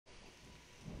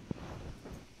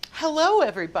Hello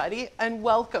everybody and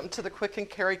welcome to the Quick and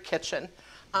Carry Kitchen.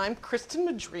 I'm Kristen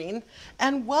Madrine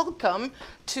and welcome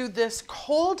to this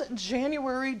cold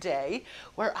January day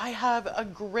where I have a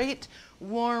great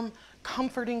warm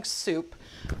comforting soup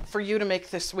for you to make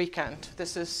this weekend.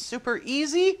 This is super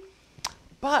easy,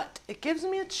 but it gives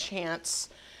me a chance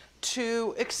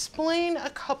to explain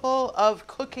a couple of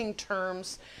cooking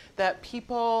terms that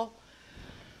people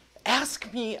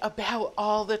ask me about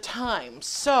all the time.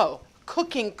 So,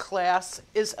 cooking class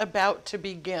is about to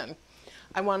begin.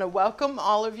 I want to welcome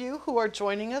all of you who are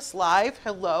joining us live.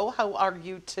 Hello, how are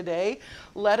you today?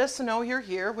 Let us know you're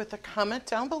here with a comment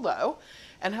down below.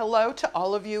 And hello to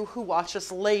all of you who watch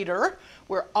us later.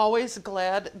 We're always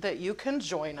glad that you can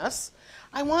join us.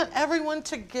 I want everyone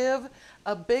to give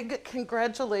a big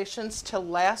congratulations to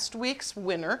last week's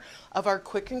winner of our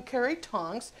Quick and Carry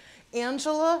Tongs.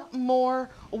 Angela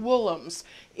Moore Woolhams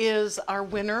is our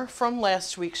winner from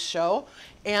last week's show.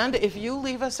 And if you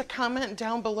leave us a comment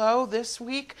down below this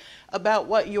week about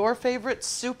what your favorite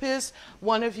soup is,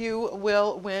 one of you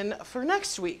will win for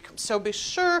next week. So be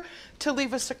sure to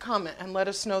leave us a comment and let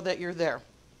us know that you're there.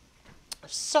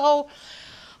 So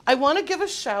I want to give a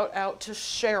shout out to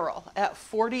Cheryl at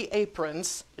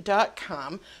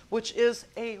 40aprons.com, which is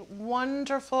a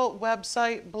wonderful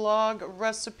website, blog,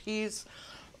 recipes,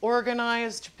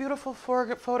 organized, beautiful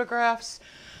photographs.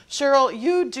 Cheryl,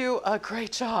 you do a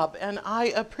great job, and I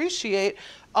appreciate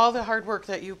all the hard work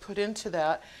that you put into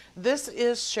that. This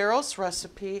is Cheryl's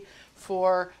recipe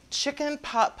for chicken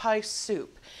pot pie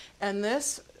soup, and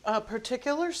this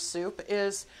particular soup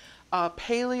is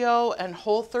paleo and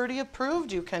Whole30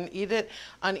 approved. You can eat it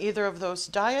on either of those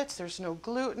diets. There's no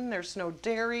gluten, there's no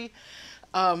dairy,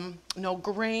 no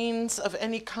grains of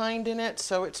any kind in it,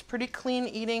 so it's pretty clean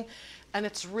eating. And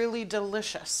it's really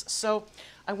delicious. So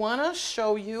I want to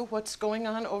show you what's going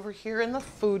on over here in the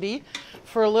foodie.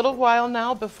 For a little while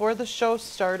now, before the show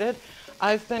started,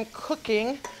 I've been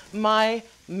cooking my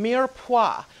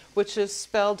mirepoix, which is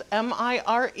spelled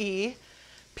M-I-R-E-P-O-I-X,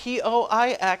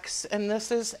 and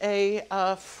this is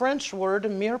a French word,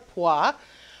 mirepoix,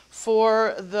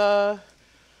 for the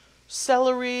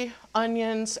celery,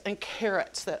 onions, and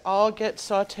carrots that all get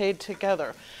sauteed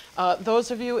together.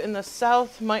 Those of you in the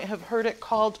South might have heard it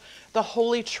called the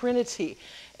Holy Trinity,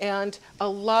 and a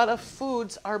lot of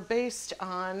foods are based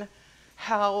on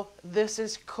how this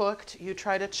is cooked. You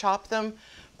try to chop them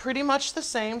pretty much the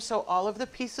same so all of the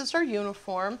pieces are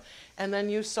uniform, and then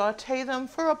you saute them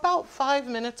for about 5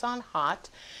 minutes on hot,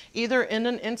 either in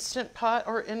an Instant Pot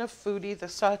or in a foodie. The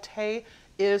saute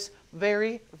is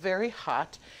very, very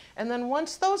hot. And then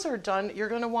once those are done, you're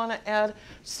going to want to add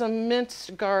some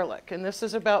minced garlic. And this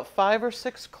is about 5 or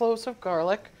 6 cloves of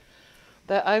garlic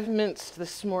that I've minced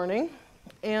this morning.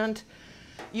 And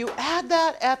you add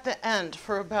that at the end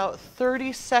for about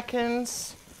 30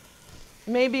 seconds,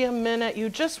 maybe a minute. You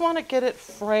just want to get it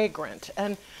fragrant.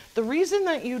 And the reason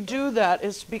that you do that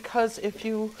is because if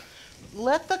you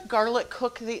let the garlic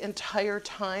cook the entire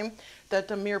time that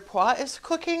the mirepoix is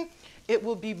cooking, it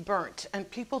will be burnt, and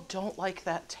people don't like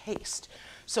that taste.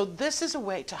 So this is a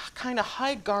way to kind of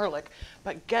hide garlic,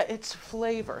 but get its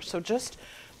flavor. So just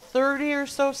 30 or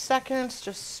so seconds,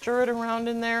 just stir it around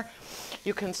in there.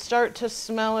 You can start to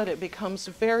smell it. It becomes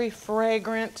very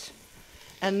fragrant.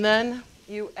 And then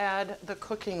you add the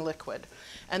cooking liquid.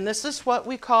 And this is what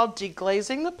we call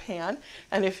deglazing the pan.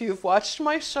 And if you've watched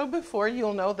my show before,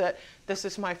 you'll know that this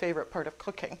is my favorite part of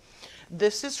cooking.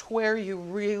 This is where you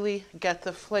really get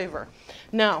the flavor.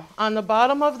 Now, on the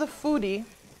bottom of the foodie,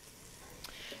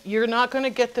 you're not going to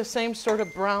get the same sort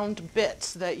of browned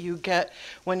bits that you get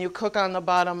when you cook on the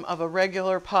bottom of a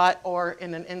regular pot or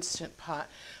in an Instant Pot.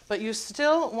 But you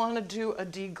still want to do a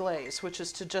deglaze, which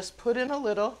is to just put in a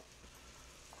little,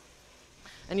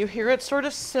 and you hear it sort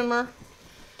of simmer,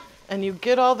 and you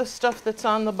get all the stuff that's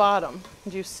on the bottom.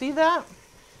 Do you see that?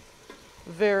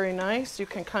 Very nice. You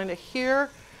can kind of hear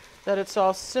that it's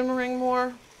all simmering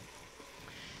more.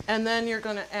 And then you're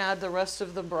going to add the rest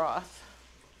of the broth.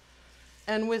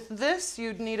 And with this,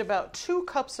 you'd need about 2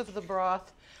 cups of the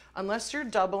broth, unless you're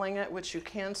doubling it, which you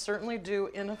can certainly do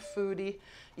in a foodie.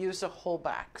 Use a whole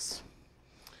backs.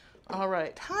 All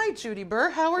right. Hi, Judy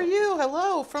Burr. How are you?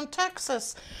 Hello from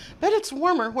Texas. Bet it's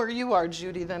warmer where you are,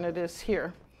 Judy, than it is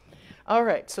here. All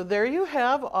right. So there you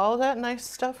have all that nice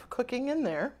stuff cooking in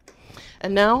there.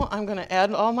 And now I'm going to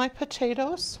add all my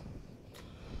potatoes.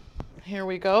 Here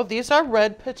we go. These are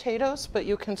red potatoes, but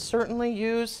you can certainly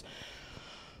use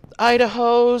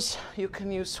Idaho's. You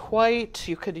can use white.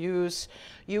 You could use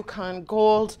Yukon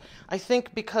Gold. I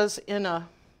think because in a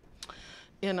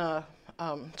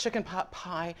chicken pot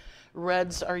pie,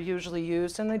 reds are usually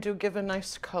used, and they do give a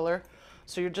nice color.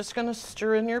 So you're just going to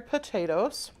stir in your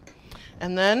potatoes.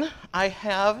 And then I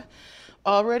have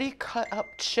already cut up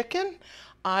chicken.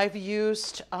 I've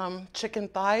used chicken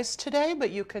thighs today, but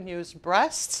you can use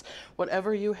breasts,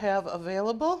 whatever you have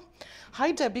available.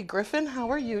 Hi, Debbie Griffin. How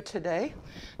are you today?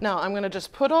 Now I'm going to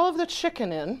just put all of the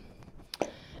chicken in,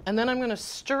 and then I'm going to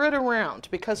stir it around,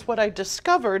 because what I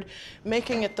discovered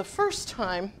making it the first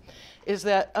time is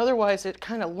that otherwise it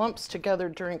kind of lumps together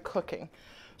during cooking.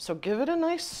 So give it a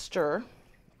nice stir.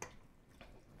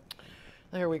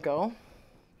 There we go.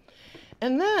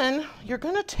 And then you're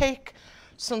going to take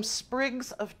some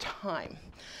sprigs of thyme.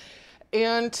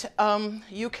 And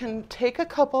you can take a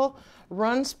couple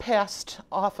runs past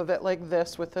off of it like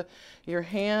this with your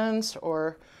hands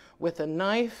or with a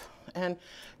knife and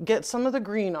get some of the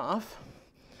green off.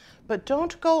 But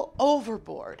don't go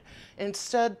overboard.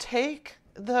 Instead, take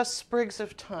the sprigs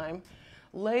of thyme,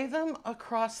 lay them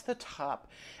across the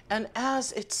top, and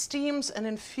as it steams and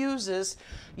infuses,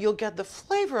 you'll get the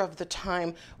flavor of the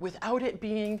thyme without it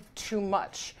being too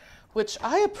much, which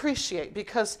I appreciate,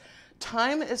 because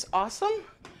thyme is awesome,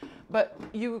 but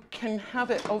you can have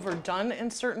it overdone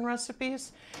in certain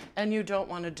recipes, and you don't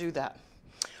want to do that.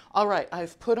 All right,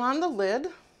 I've put on the lid,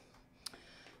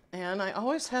 and I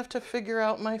always have to figure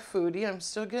out my foodie. I'm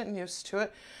still getting used to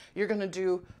it. You're going to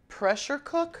do pressure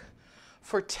cook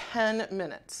for 10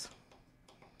 minutes.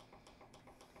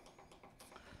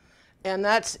 And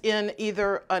that's in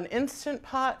either an Instant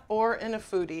Pot or in a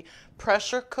foodie.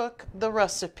 Pressure cook the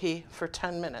recipe for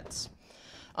 10 minutes.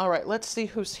 All right, let's see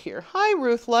who's here. Hi,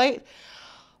 Ruth Light.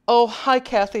 Oh, hi,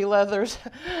 Kathy Leathers.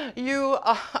 You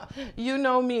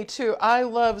know me too. I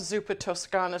love zuppa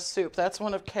toscana soup. That's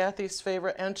one of Kathy's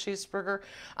favorite, and cheeseburger.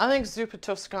 I think zuppa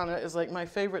toscana is like my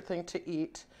favorite thing to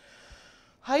eat.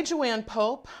 Hi, Joanne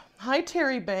Pope. Hi,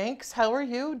 Terry Banks. How are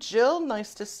you? Jill,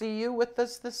 nice to see you with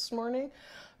us this morning.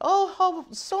 Oh,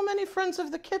 so many friends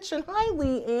of the kitchen. Hi,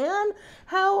 Leanne.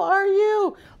 How are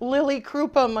you? Lily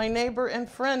Krupa, my neighbor and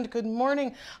friend. Good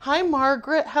morning. Hi,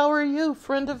 Margaret. How are you?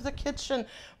 Friend of the kitchen.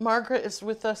 Margaret is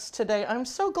with us today. I'm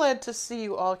so glad to see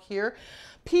you all here.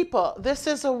 People, this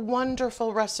is a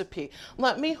wonderful recipe.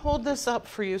 Let me hold this up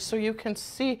for you so you can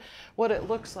see what it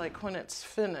looks like when it's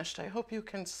finished. I hope you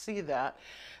can see that.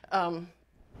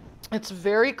 It's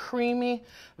very creamy,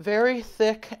 very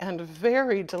thick, and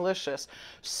very delicious.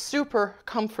 Super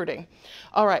comforting.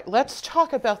 All right, let's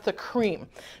talk about the cream,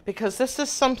 because this is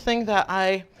something that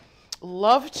I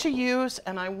love to use,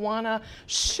 and I want to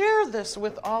share this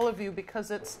with all of you because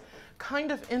it's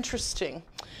kind of interesting.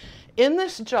 In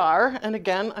this jar, and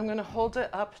again, I'm going to hold it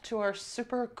up to our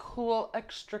super cool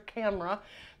extra camera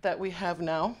that we have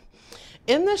now.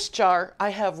 In this jar, I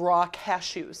have raw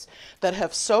cashews that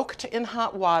have soaked in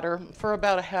hot water for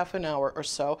about a half an hour or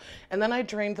so, and then I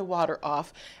drained the water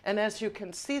off, and as you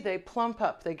can see, they plump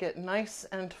up. They get nice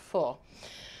and full.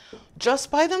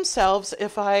 Just by themselves,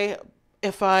 if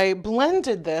I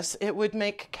blended this, it would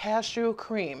make cashew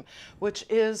cream, which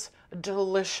is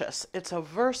delicious. It's a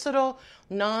versatile,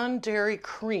 non-dairy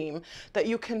cream that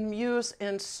you can use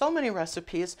in so many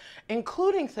recipes,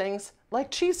 including things like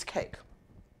cheesecake.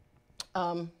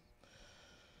 Oh,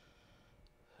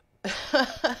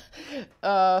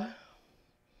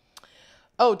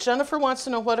 Jennifer wants to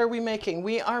know, what are we making?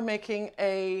 We are making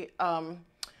a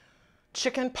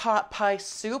chicken pot pie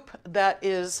soup that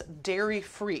is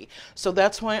dairy-free. So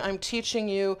that's why I'm teaching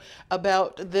you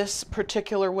about this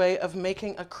particular way of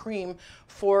making a cream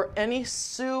for any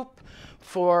soup,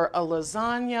 for a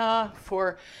lasagna,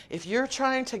 for if you're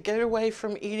trying to get away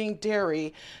from eating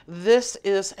dairy, this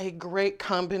is a great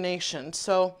combination.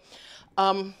 So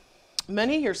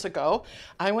many years ago,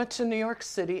 I went to New York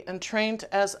City and trained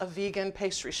as a vegan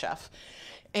pastry chef.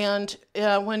 And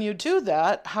when you do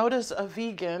that, how does a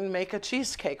vegan make a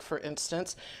cheesecake, for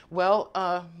instance? Well,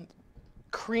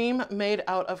 cream made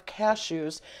out of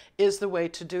cashews is the way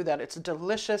to do that. It's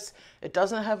delicious. It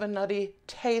doesn't have a nutty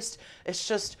taste. It's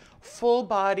just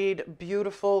full-bodied,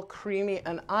 beautiful, creamy,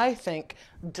 and I think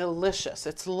delicious.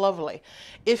 It's lovely.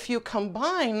 If you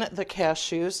combine the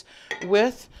cashews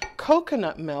with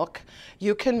coconut milk,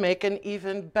 you can make an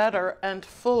even better and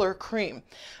fuller cream.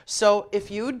 So if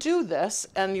you do this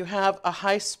and you have a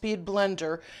high-speed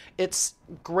blender, it's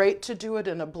great to do it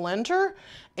in a blender,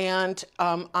 and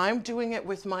I'm doing it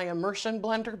with my immersion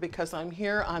blender because I'm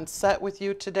here on set with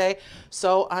you today.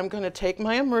 So I'm going to take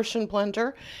my immersion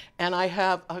blender, and I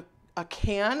have a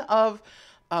can of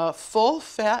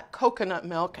full-fat coconut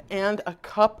milk and a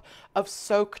cup of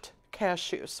soaked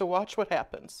cashews. So watch what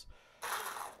happens.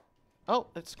 Oh,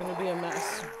 it's going to be a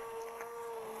mess.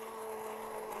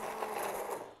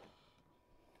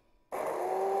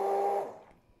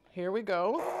 Here we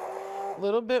go. A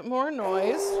little bit more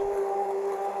noise.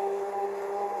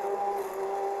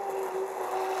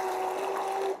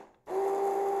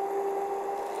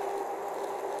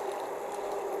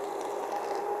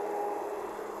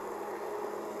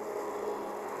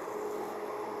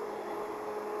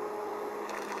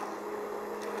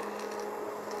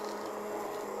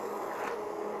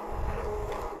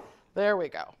 There we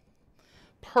go.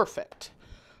 Perfect.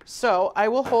 So I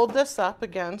will hold this up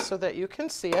again so that you can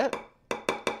see it.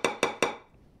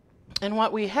 And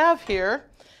what we have here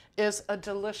is a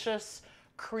delicious,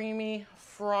 creamy,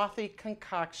 frothy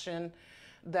concoction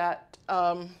that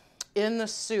in the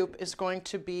soup is going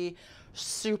to be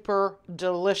super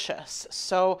delicious.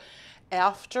 So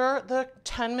after the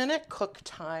 10-minute cook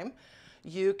time,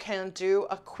 you can do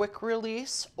a quick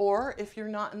release, or if you're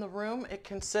not in the room, it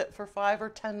can sit for 5 or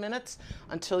 10 minutes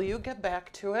until you get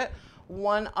back to it.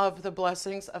 One of the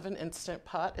blessings of an Instant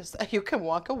Pot is that you can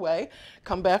walk away,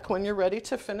 come back when you're ready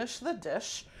to finish the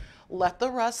dish, let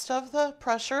the rest of the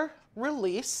pressure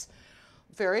release,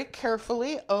 very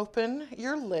carefully open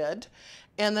your lid,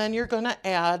 and then you're going to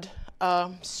add,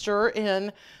 stir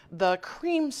in the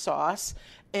cream sauce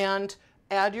and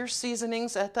add your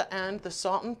seasonings at the end. The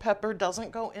salt and pepper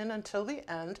doesn't go in until the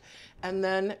end. And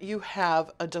then you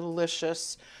have a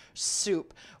delicious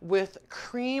soup with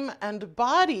cream and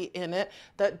body in it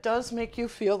that does make you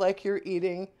feel like you're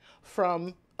eating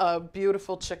from a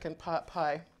beautiful chicken pot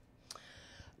pie.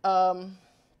 Hi,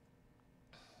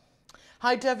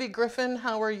 Debbie Griffin.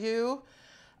 How are you?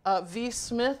 V.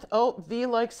 Smith. Oh, V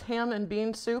likes ham and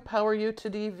bean soup. How are you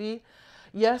today, V?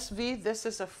 Yes, V, this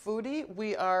is a foodie.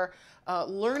 We are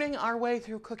learning our way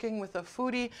through cooking with a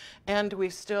foodie, and we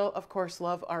still, of course,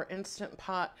 love our Instant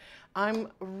Pot. I'm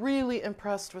really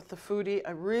impressed with the foodie.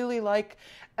 I really like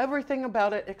everything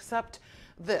about it except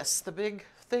this, the big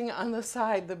thing on the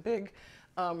side, the big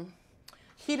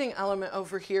heating element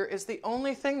over here is the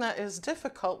only thing that is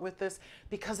difficult with this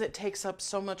because it takes up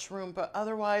so much room. But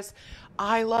otherwise,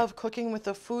 I love cooking with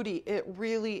a foodie. It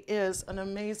really is an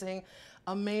amazing,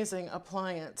 amazing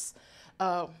appliance.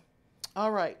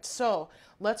 All right, so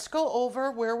let's go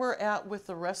over where we're at with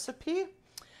the recipe.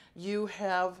 You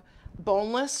have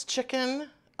boneless chicken,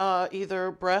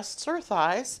 either breasts or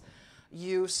thighs.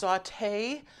 You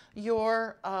saute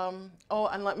your, oh,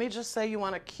 and let me just say you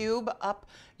want to cube up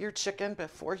your chicken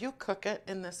before you cook it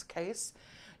in this case.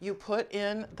 You put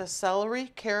in the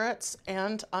celery, carrots,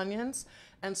 and onions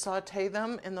and saute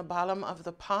them in the bottom of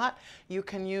the pot. You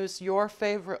can use your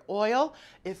favorite oil.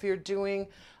 If you're doing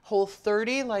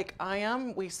Whole30 like I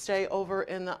am, we stay over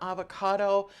in the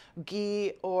avocado,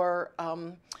 ghee, or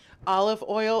olive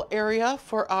oil area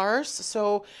for ours.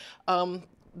 So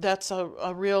that's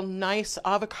a real nice,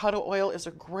 avocado oil is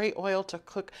a great oil to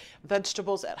cook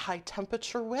vegetables at high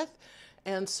temperature with.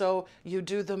 And so you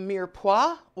do the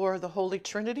mirepoix or the Holy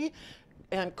Trinity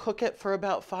and cook it for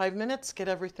about 5 minutes, get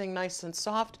everything nice and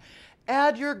soft.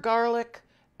 Add your garlic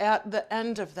at the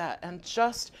end of that and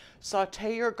just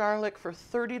saute your garlic for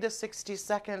 30 to 60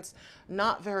 seconds,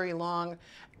 not very long.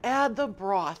 Add the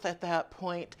broth at that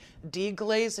point,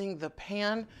 deglazing the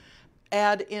pan.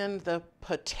 Add in the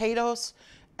potatoes,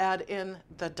 add in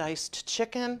the diced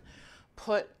chicken,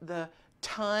 put the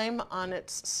thyme on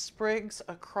its sprigs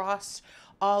across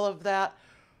all of that.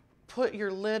 Put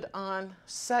your lid on,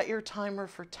 set your timer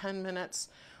for 10 minutes,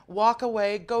 walk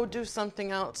away, go do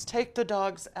something else, take the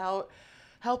dogs out,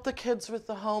 help the kids with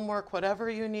the homework, whatever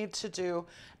you need to do.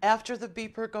 After the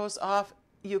beeper goes off,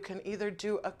 you can either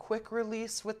do a quick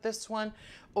release with this one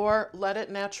or let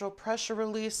it natural pressure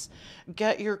release.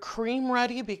 Get your cream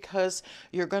ready because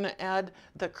you're going to add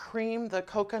the cream, the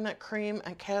coconut cream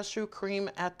and cashew cream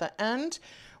at the end.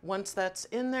 Once that's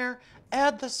in there,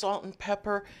 add the salt and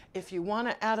pepper. If you want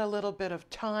to add a little bit of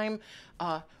thyme,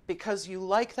 because you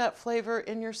like that flavor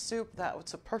in your soup,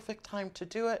 that's a perfect time to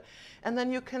do it. And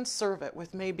then you can serve it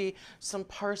with maybe some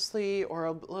parsley or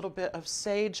a little bit of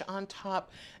sage on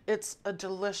top. It's a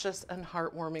delicious and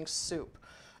heartwarming soup.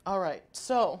 All right,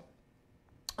 so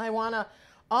I want to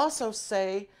also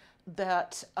say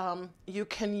that you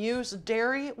can use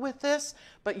dairy with this,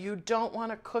 but you don't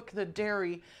want to cook the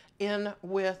dairy in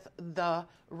with the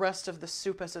rest of the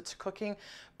soup as it's cooking.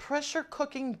 Pressure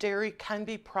cooking dairy can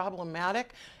be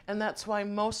problematic, and that's why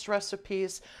most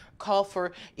recipes call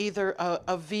for either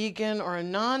a vegan or a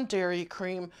non-dairy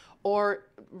cream or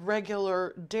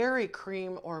regular dairy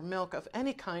cream or milk of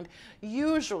any kind.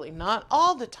 Usually, not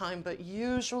all the time, but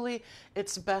usually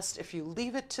it's best if you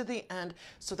leave it to the end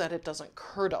so that it doesn't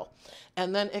curdle.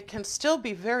 And then it can still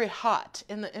be very hot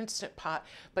in the Instant Pot,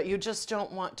 but you just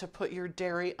don't want to put your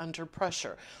dairy under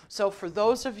pressure. So for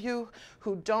those of you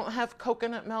who don't have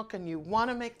coconut milk and you want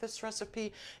to make this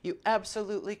recipe, you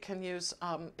absolutely can use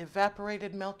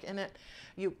evaporated milk in it.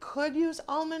 You could use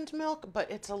almond milk,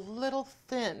 but it's a little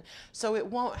thin, so it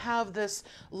won't have this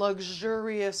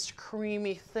luxurious,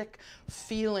 creamy, thick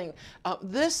feeling.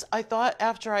 This, I thought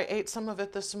after I ate some of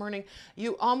it this morning,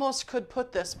 you almost could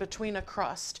put this between a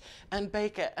crust and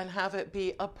bake it and have it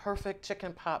be a perfect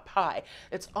chicken pot pie.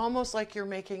 It's almost like you're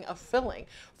making a filling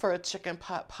for a chicken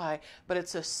pot pie, but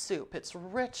it's a soup. It's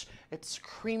rich, it's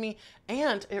creamy,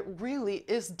 and it really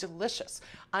is delicious.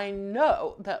 I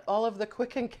know that all of the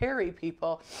quick and carry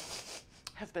people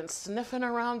have been sniffing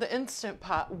around the Instant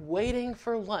Pot waiting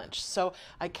for lunch, so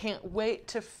I can't wait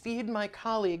to feed my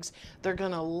colleagues. They're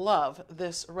gonna love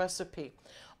this recipe.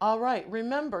 All right,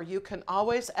 remember, you can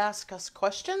always ask us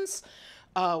questions.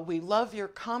 We love your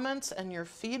comments and your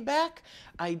feedback,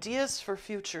 ideas for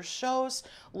future shows.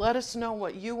 Let us know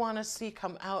what you want to see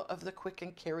come out of the Quick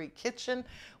and Carry Kitchen.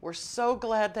 We're so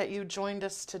glad that you joined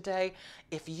us today.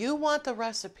 If you want the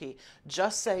recipe,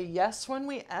 just say yes when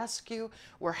we ask you.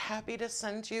 We're happy to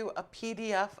send you a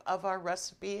PDF of our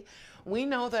recipe. We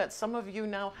know that some of you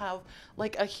now have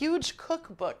like a huge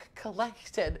cookbook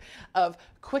collected of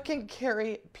Quick and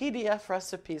Carry PDF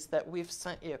recipes that we've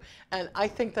sent you, and I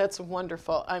think that's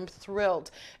wonderful. I'm thrilled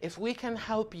if we can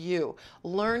help you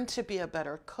learn to be a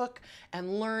better cook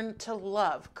and learn to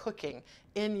love cooking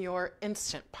in your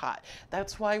Instant Pot.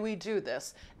 That's why we do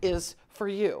this, is for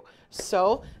you.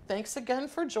 So thanks again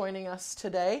for joining us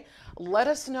today. Let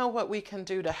us know what we can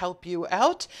do to help you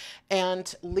out,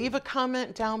 and leave a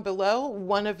comment down below.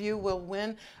 One of you will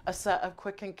win a set of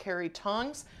Quick and Carry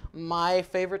tongs. My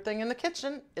favorite thing in the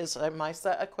kitchen is my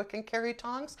set of Quick and Carry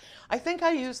tongs. I think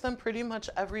I use them pretty much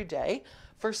every day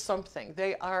for something.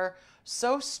 They are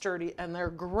so sturdy and they're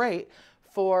great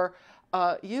for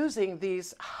using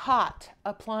these hot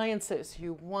appliances.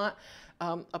 You want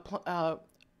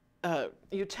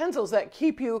utensils that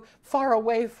keep you far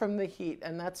away from the heat,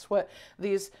 and that's what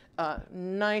these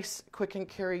nice Quick and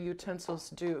Carry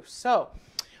utensils do. So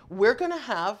we're going to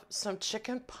have some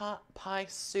chicken pot pie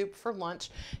soup for lunch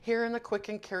here in the Quick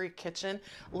and Carry kitchen.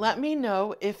 Let me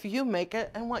know if you make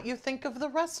it and what you think of the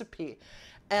recipe.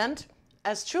 And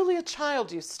as Julia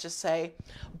Child used to say,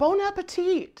 bon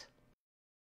appetit!